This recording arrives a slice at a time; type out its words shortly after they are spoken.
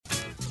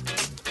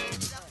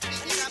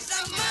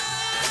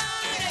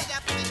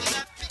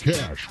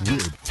Cash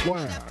with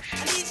Flash.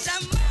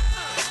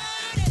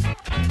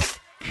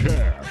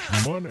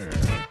 Cash money.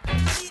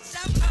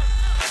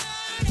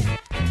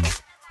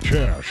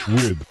 Cash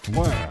with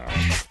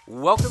Flash.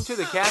 Welcome to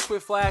the Cash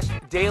with Flash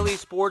Daily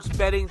Sports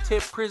Betting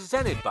Tip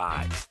presented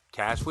by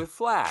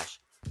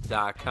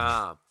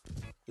CashWithFlash.com.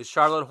 The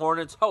Charlotte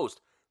Hornets host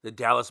the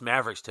Dallas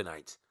Mavericks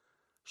tonight.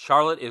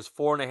 Charlotte is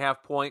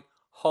 4.5-point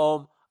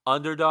home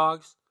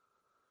underdogs,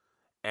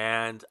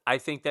 and I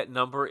think that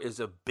number is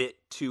a bit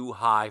too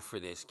high for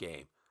this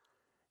game.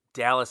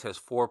 Dallas has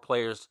 4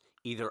 players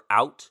either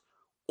out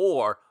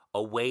or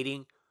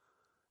awaiting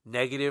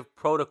negative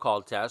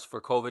protocol tests for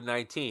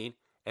COVID-19,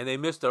 and they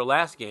missed their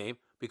last game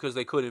because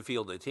they couldn't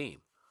field a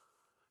team.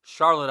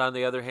 Charlotte, on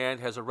the other hand,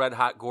 has a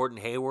red-hot Gordon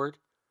Hayward.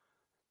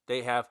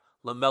 They have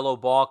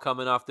LaMelo Ball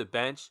coming off the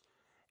bench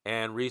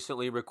and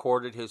recently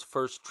recorded his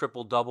first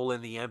triple-double in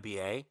the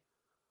NBA.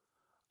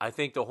 I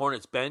think the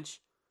Hornets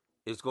bench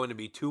is going to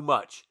be too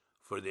much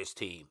for this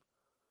team.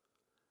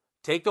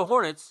 Take the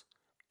Hornets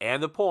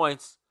and the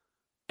points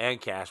and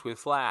Cash with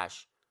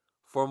Flash.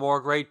 For more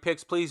great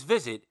picks, please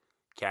visit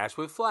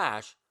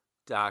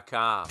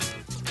CashWithFlash.com.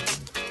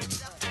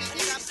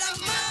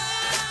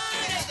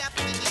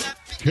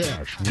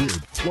 Cash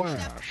with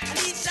Flash.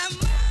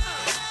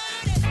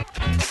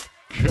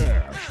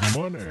 Cash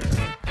money.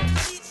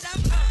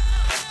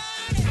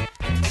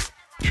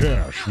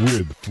 Cash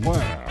with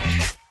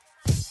Flash.